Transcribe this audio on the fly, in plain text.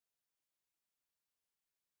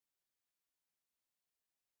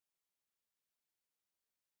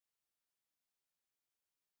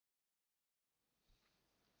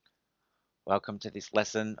Welcome to this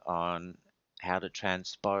lesson on how to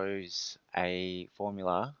transpose a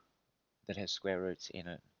formula that has square roots in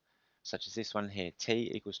it, such as this one here, t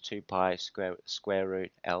equals 2 pi square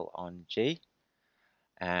root L on G.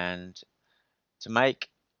 And to make,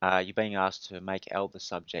 you're being asked to make L the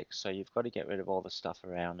subject, so you've got to get rid of all the stuff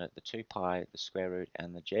around it, the 2 pi, the square root,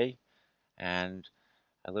 and the G. And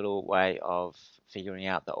a little way of figuring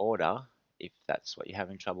out the order, if that's what you're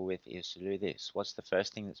having trouble with, is to do this. What's the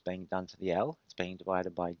first thing that's being done to the L? It's being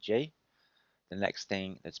divided by G. The next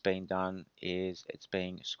thing that's being done is it's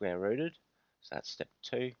being square rooted, so that's step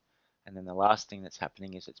 2. And then the last thing that's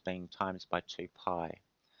happening is it's being times by 2 pi.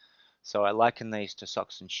 So I liken these to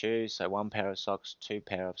socks and shoes. So one pair of socks,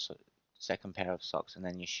 second pair of socks, and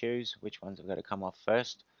then your shoes. Which ones have got to come off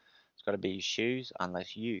first? It's got to be your shoes,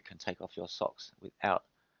 unless you can take off your socks without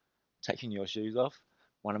taking your shoes off.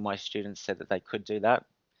 One of my students said that they could do that.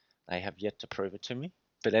 They have yet to prove it to me.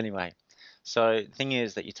 But anyway, so the thing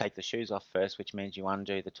is that you take the shoes off first, which means you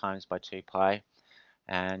undo the times by 2 pi,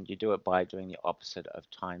 and you do it by doing the opposite of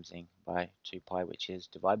timesing by 2 pi, which is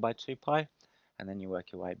divide by 2 pi, and then you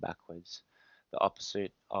work your way backwards. The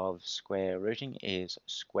opposite of square rooting is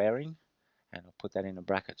squaring, and I'll put that in a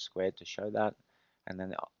bracket squared to show that. And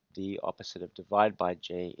then the opposite of divide by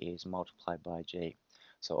G is multiply by G.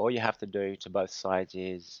 So all you have to do to both sides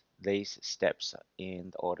is these steps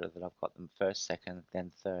in the order that I've got them: first, second,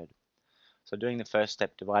 then third. So doing the first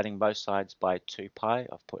step, dividing both sides by 2 pi,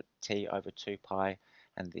 I've put t over 2 pi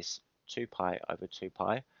and this 2 pi over 2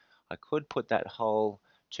 pi. I could put that whole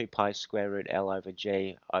 2 pi square root L over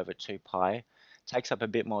G over 2 pi. It takes up a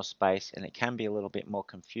bit more space and it can be a little bit more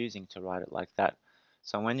confusing to write it like that.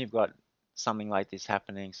 So when you've got something like this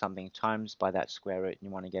happening, something times by that square root, and you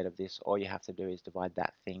want to get of this, all you have to do is divide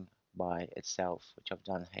that thing by itself, which I've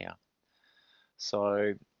done here.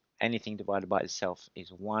 So anything divided by itself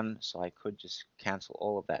is 1, so I could just cancel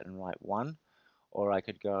all of that and write 1, or I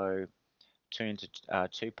could go 2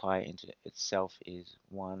 pi into itself is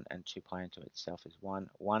 1, and 2 pi into itself is 1.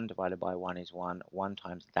 1 divided by 1 is 1. 1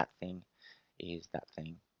 times that thing is that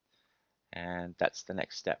thing. And that's the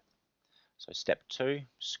next step. So step 2,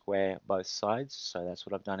 square both sides. So that's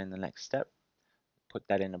what I've done in the next step. Put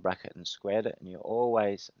that in a bracket and squared it, and you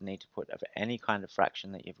always need to put of any kind of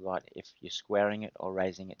fraction that you've got, if you're squaring it or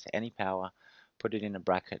raising it to any power, put it in a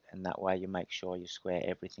bracket, and that way you make sure you square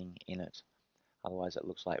everything in it. Otherwise it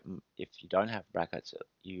looks like, if you don't have brackets,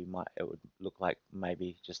 it would look like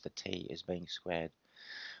maybe just the t is being squared,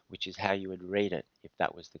 which is how you would read it if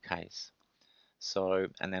that was the case. So,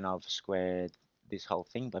 and then I've squared this whole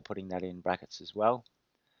thing by putting that in brackets as well,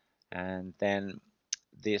 and then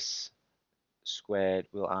this squared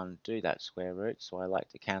will undo that square root, so I like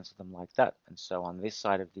to cancel them like that. And so on this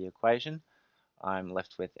side of the equation, I'm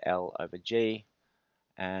left with L over G,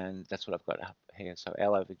 and that's what I've got up here. So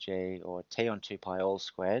L over G, or T on 2 pi all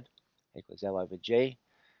squared, equals L over G.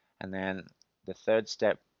 And then the third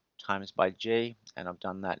step, times by G, and I've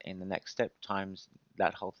done that in the next step, times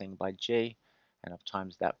that whole thing by G, and I've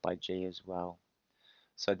times that by G as well.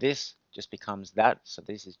 So this just becomes that, so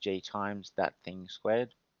this is G times that thing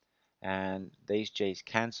squared, and these G's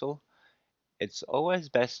cancel. It's always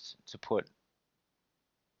best to put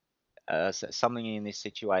something in this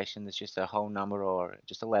situation that's just a whole number or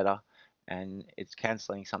just a letter, and it's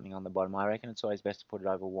cancelling something on the bottom. I reckon it's always best to put it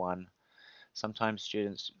over 1. Sometimes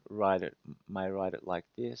students may write it like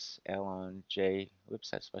this: L on G.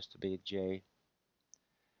 Whoops, that's supposed to be a G.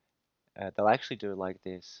 They'll actually do it like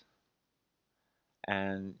this,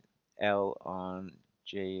 and L on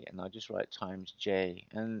G, and they'll just write times G.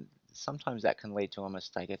 And sometimes that can lead to a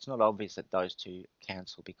mistake. It's not obvious that those two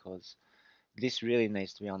cancel, because this really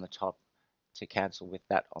needs to be on the top to cancel with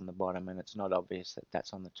that on the bottom, and it's not obvious that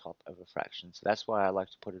that's on the top of a fraction. So that's why I like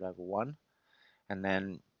to put it over 1, and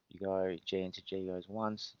then you go G into G goes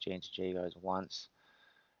once, G into G goes once.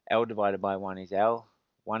 L divided by 1 is L,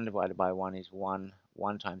 1 divided by 1 is 1,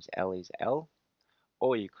 1 times L is L,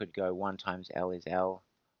 or you could go 1 times L is L,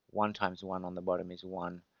 1 times 1 on the bottom is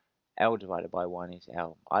 1, L divided by 1 is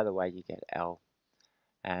L. Either way you get L.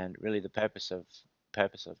 And really the purpose of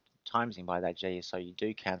timesing by that G is so you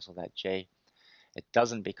do cancel that G. It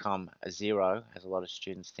doesn't become a 0, as a lot of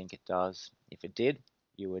students think it does. If it did,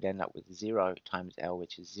 you would end up with 0 times L,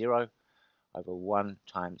 which is 0, over 1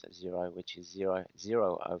 times 0, which is 0.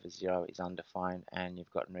 0 over 0 is undefined, and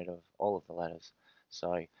you've gotten rid of all of the letters.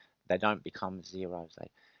 So they don't become zeros.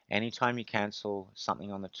 Anytime you cancel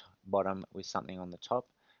something on the bottom with something on the top,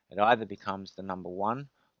 it either becomes the number 1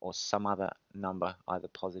 or some other number, either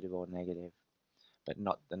positive or negative, but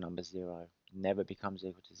not the number 0. Never becomes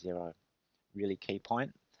equal to 0. Really key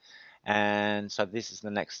point. And so this is the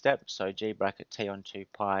next step. So g bracket t on 2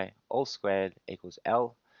 pi all squared equals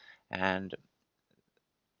L, and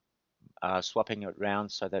swapping it around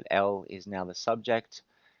so that L is now the subject,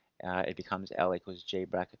 it becomes L equals g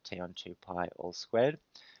bracket t on 2 pi all squared.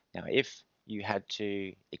 Now, if you had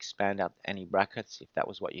to expand out any brackets, if that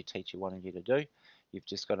was what your teacher wanted you to do, you've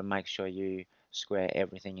just got to make sure you square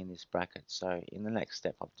everything in this bracket. So in the next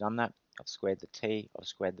step, I've done that. I've squared the t, I've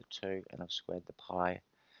squared the 2, and I've squared the pi.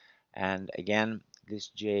 And again, this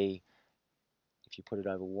g, if you put it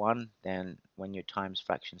over 1, then when you times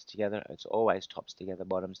fractions together, it's always tops together,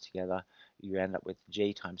 bottoms together. You end up with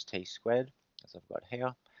g times t squared, as I've got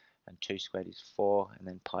here. And 2 squared is 4, and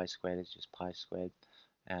then pi squared is just pi squared,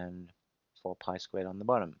 and 4 pi squared on the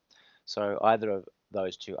bottom. So either of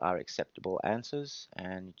those two are acceptable answers,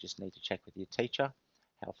 and you just need to check with your teacher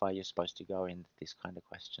how far you're supposed to go in this kind of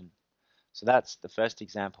question. So that's the first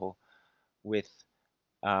example with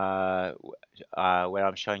where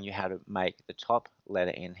I'm showing you how to make the top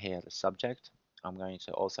letter in here the subject. I'm going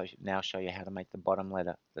to also now show you how to make the bottom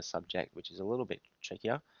letter the subject, which is a little bit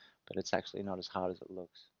trickier, but it's actually not as hard as it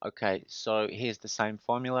looks. Okay, so here's the same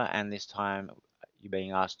formula, and this time you're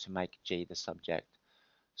being asked to make G the subject.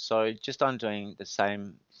 So just undoing the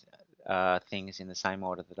same things in the same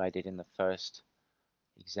order that I did in the first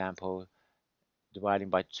example, dividing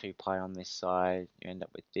by 2 pi on this side, you end up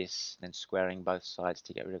with this, then squaring both sides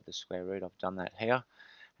to get rid of the square root. I've done that here.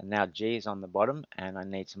 And now G is on the bottom, and I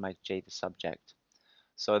need to make G the subject.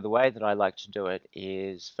 So the way that I like to do it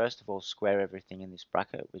is, first of all, square everything in this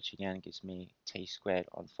bracket, which again gives me t squared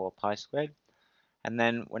on 4 pi squared. And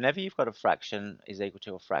then whenever you've got a fraction is equal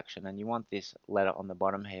to a fraction, and you want this letter on the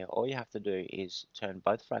bottom here, all you have to do is turn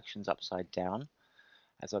both fractions upside down,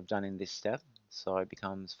 as I've done in this step. So it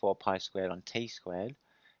becomes 4 pi squared on t squared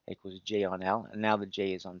equals g on L, and now the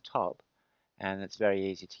g is on top, and it's very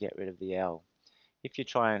easy to get rid of the L. If you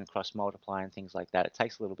try and cross multiply and things like that, it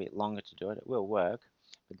takes a little bit longer to do it. It will work,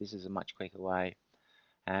 but this is a much quicker way.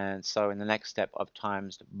 And so in the next step, I've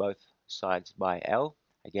times both sides by L.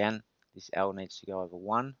 Again, this L needs to go over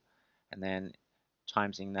 1, and then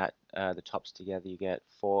timesing that, the tops together, you get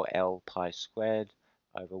 4L pi squared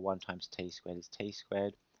over 1 times t squared is t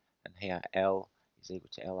squared, and here L is equal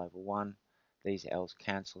to L over 1. These L's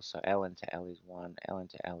cancel, so L into L is 1, L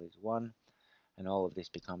into L is 1, and all of this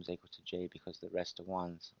becomes equal to G because the rest are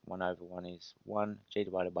 1s. 1 over 1 is 1, G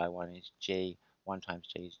divided by 1 is G, 1 times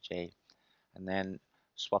G is G. And then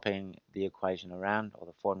swapping the equation around, or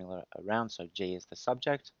the formula around, so G is the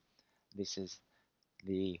subject, this is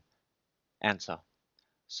the answer.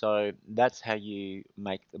 So that's how you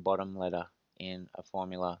make the bottom letter in a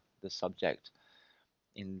formula the subject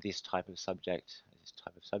in this type of subject,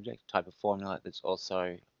 type of formula that's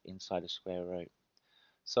also inside a square root.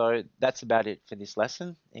 So that's about it for this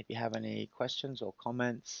lesson. If you have any questions or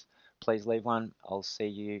comments, please leave one. I'll see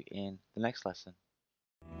you in the next lesson.